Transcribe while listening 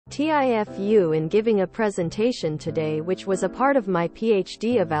TIFU in giving a presentation today which was a part of my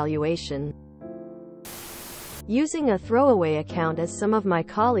Ph.D. evaluation. Using a throwaway account as some of my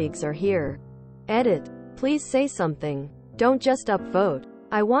colleagues are here. Edit. Please say something. Don't just upvote.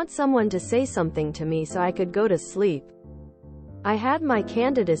 I want someone to say something to me so I could go to sleep. I had my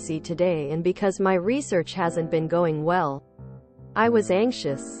candidacy today, and because my research hasn't been going well, I was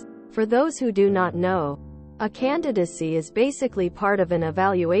anxious. For those who do not know, a candidacy is basically part of an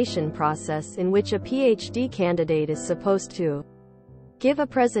evaluation process in which a Ph.D. candidate is supposed to give a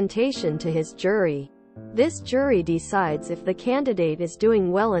presentation to his jury. This jury decides if the candidate is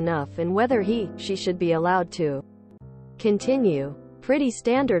doing well enough and whether she should be allowed to continue. Pretty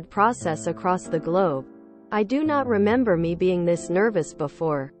standard process across the globe. I do not remember me being this nervous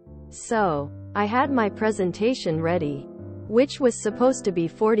before. So, I had my presentation ready, which was supposed to be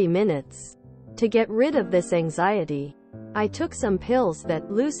 40 minutes. To get rid of this anxiety, I took some pills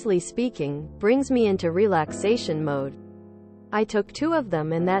that, loosely speaking, brings me into relaxation mode. I took 2 of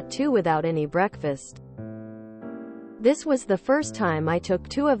them, and that too without any breakfast. This was the first time I took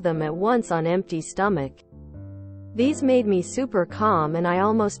 2 of them at once on empty stomach. These made me super calm and I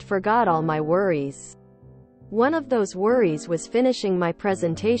almost forgot all my worries. One of those worries was finishing my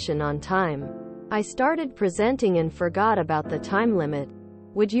presentation on time. I started presenting and forgot about the time limit.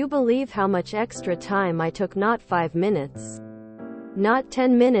 Would you believe how much extra time I took? Not 5 minutes. Not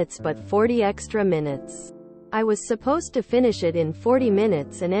 10 minutes but 40 extra minutes. I was supposed to finish it in 40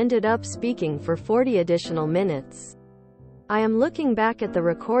 minutes and ended up speaking for 40 additional minutes. I am looking back at the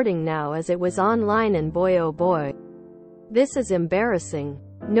recording now as it was online, and boy oh boy, this is embarrassing.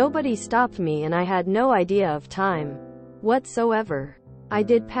 Nobody stopped me and I had no idea of time whatsoever. I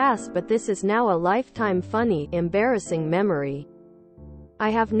did pass, but this is now a lifetime funny, embarrassing memory. I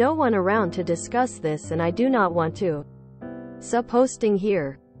have no one around to discuss this and I do not want to. So posting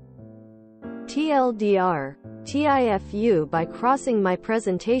here. TLDR. TIFU by crossing my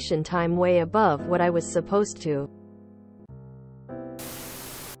presentation time way above what I was supposed to.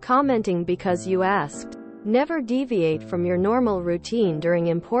 Commenting because you asked. Never deviate from your normal routine during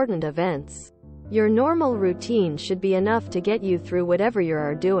important events. Your normal routine should be enough to get you through whatever you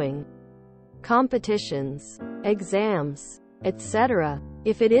are doing. Competitions, exams, etc.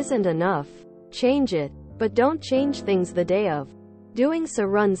 If it isn't enough, change it, but don't change things the day of. Doing so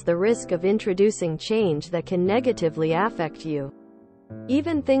runs the risk of introducing change that can negatively affect you.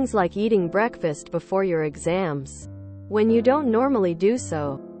 Even things like eating breakfast before your exams, when you don't normally do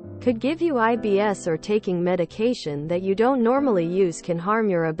so, could give you IBS, or taking medication that you don't normally use can harm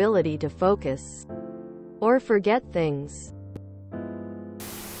your ability to focus or forget things.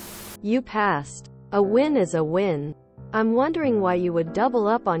 You passed. A win is a win. I'm wondering why you would double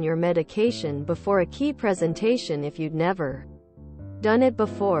up on your medication before a key presentation if you'd never done it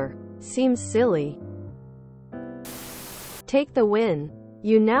before. Seems silly. Take the win.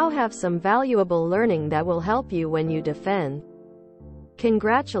 You now have some valuable learning that will help you when you defend.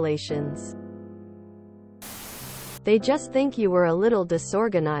 Congratulations. They just think you were a little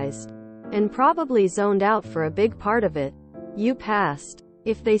disorganized and probably zoned out for a big part of it. You passed.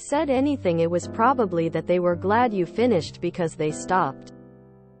 If they said anything, it was probably that they were glad you finished because they stopped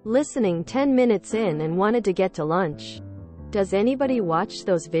listening 10 minutes in and wanted to get to lunch. Does anybody watch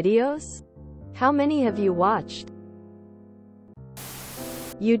those videos? How many have you watched?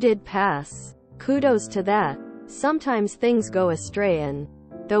 You did pass. Kudos to that. Sometimes things go astray, and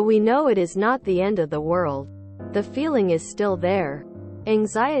though we know it is not the end of the world, the feeling is still there.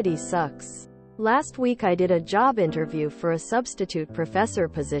 Anxiety sucks. Last week I did a job interview for a substitute professor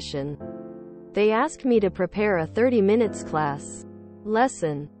position. They asked me to prepare a 30 minutes class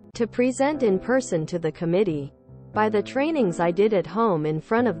lesson to present in person to the committee. By the trainings I did at home in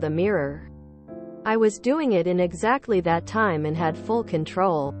front of the mirror, I was doing it in exactly that time and had full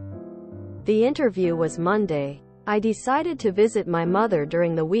control. The interview was Monday. I decided to visit my mother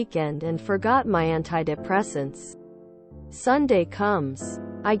during the weekend and forgot my antidepressants. Sunday comes.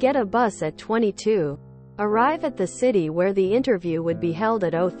 I get a bus at 22, arrive at the city where the interview would be held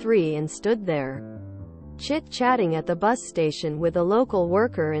at 03, and stood there, chit-chatting at the bus station with a local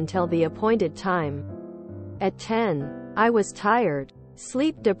worker until the appointed time. At 10, I was tired,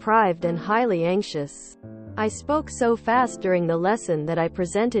 sleep-deprived and highly anxious. I spoke so fast during the lesson that I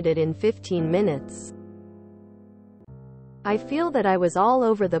presented it in 15 minutes. I feel that I was all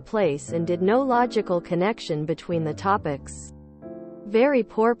over the place and did no logical connection between the topics. Very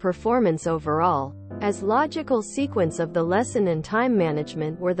poor performance overall, as logical sequence of the lesson and time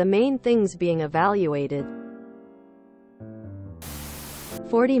management were the main things being evaluated.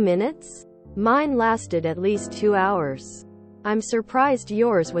 40 minutes? Mine lasted at least 2 hours. I'm surprised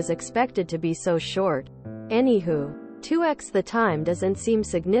yours was expected to be so short. Anywho, 2x the time doesn't seem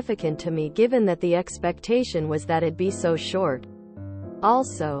significant to me given that the expectation was that it'd be so short.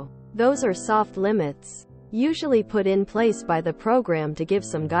 Also, those are soft limits, usually put in place by the program to give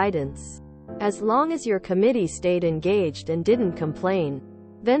some guidance. As long as your committee stayed engaged and didn't complain,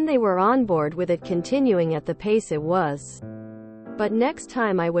 then they were on board with it continuing at the pace it was. But next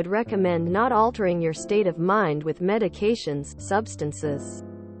time I would recommend not altering your state of mind with medications, substances.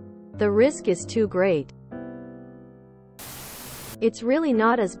 The risk is too great. It's really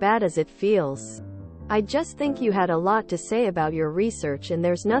not as bad as it feels. I just think you had a lot to say about your research and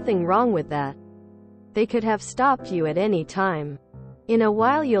there's nothing wrong with that. They could have stopped you at any time. In a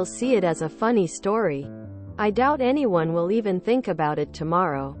while you'll see it as a funny story. I doubt anyone will even think about it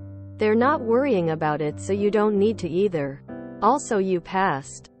tomorrow. They're not worrying about it, so you don't need to either. Also, you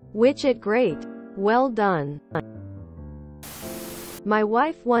passed. Which is great. Well done. My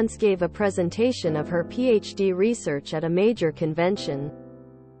wife once gave a presentation of her Ph.D. research at a major convention.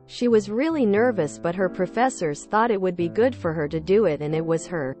 She was really nervous, but her professors thought it would be good for her to do it, and it was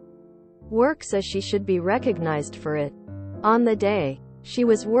her work, so she should be recognized for it. On the day, she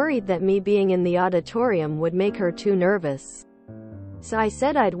was worried that me being in the auditorium would make her too nervous. So I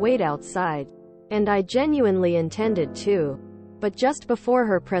said I'd wait outside. And I genuinely intended to. But just before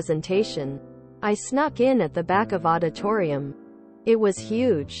her presentation, I snuck in at the back of auditorium. It was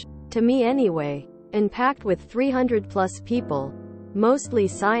huge, to me anyway, and packed with 300 plus people, mostly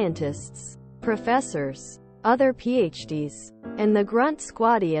scientists, professors, other PhDs, and the grunt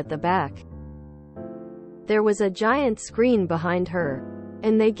squatty at the back. There was a giant screen behind her,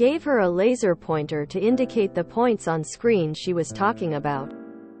 and they gave her a laser pointer to indicate the points on screen she was talking about.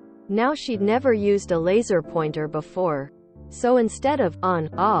 Now, she'd never used a laser pointer before, so instead of on,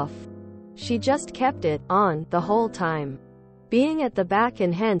 off, she just kept it on the whole time. Being at the back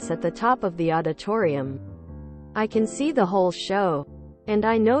and hence at the top of the auditorium, I can see the whole show, and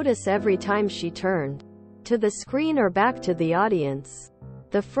I notice every time she turned to the screen or back to the audience,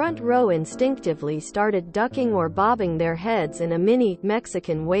 the front row instinctively started ducking or bobbing their heads in a mini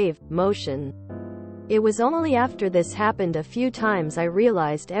Mexican wave motion. It was only after this happened a few times I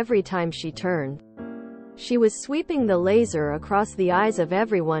realized every time she turned, she was sweeping the laser across the eyes of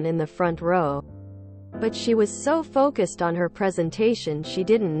everyone in the front row. But she was so focused on her presentation she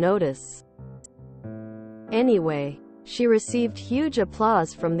didn't notice. Anyway, she received huge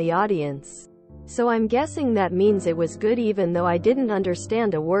applause from the audience. So I'm guessing that means it was good, even though I didn't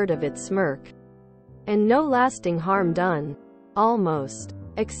understand a word of it. Smirk. And no lasting harm done. Almost.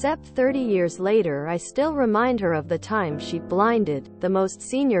 Except 30 years later I still remind her of the time she blinded the most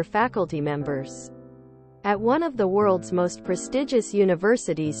senior faculty members at one of the world's most prestigious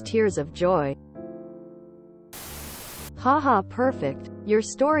universities. Tears of joy. Haha, perfect. Your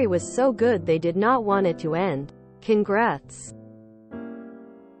story was so good they did not want it to end. Congrats.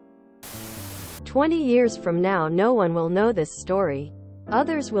 20 years from now no one will know this story.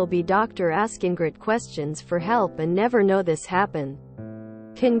 Others will be Dr. Askingrytquestions for help and never know this happened.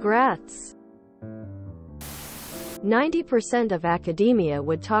 Congrats. 90% of academia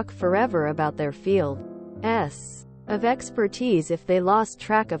would talk forever about their field's of expertise if they lost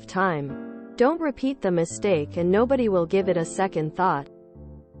track of time. Don't repeat the mistake and nobody will give it a second thought.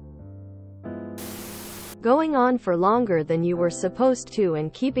 Going on for longer than you were supposed to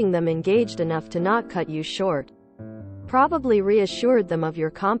and keeping them engaged enough to not cut you short probably reassured them of your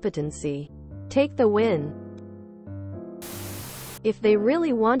competency. Take the win. If they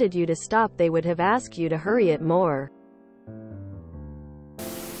really wanted you to stop, they would have asked you to hurry it more.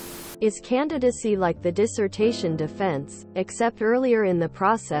 Is candidacy like the dissertation defense, except earlier in the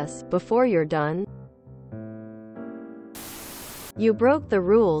process, before you're done? You broke the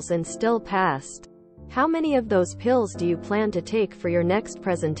rules and still passed. How many of those pills do you plan to take for your next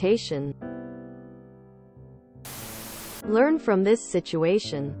presentation? Learn from this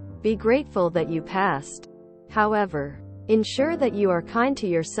situation. Be grateful that you passed. However, ensure that you are kind to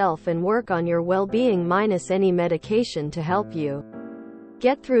yourself and work on your well-being minus any medication to help you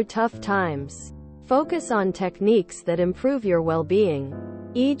get through tough times. Focus on techniques that improve your well-being,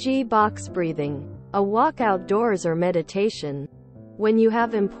 e.g. box breathing, a walk outdoors, or meditation. When you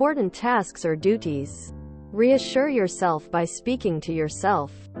have important tasks or duties, reassure yourself by speaking to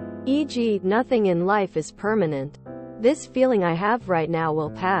yourself, e.g. nothing in life is permanent. This feeling I have right now will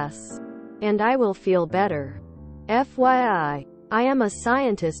pass, and I will feel better. FYI, I am a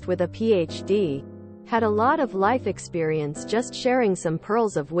scientist with a Ph.D. Had a lot of life experience, just sharing some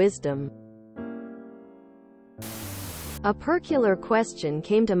pearls of wisdom. A peculiar question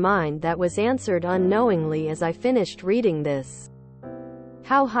came to mind that was answered unknowingly as I finished reading this.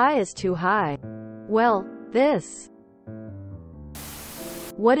 How high is too high? Well, this.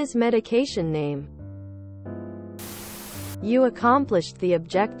 What is medication name? You accomplished the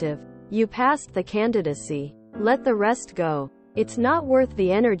objective. You passed the candidacy. Let the rest go. It's not worth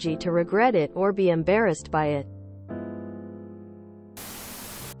the energy to regret it or be embarrassed by it.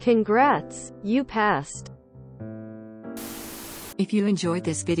 Congrats, you passed. If you enjoyed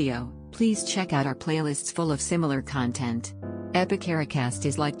this video, please check out our playlists full of similar content. Epicuricast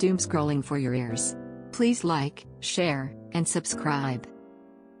is like doom scrolling for your ears. Please like, share, and subscribe.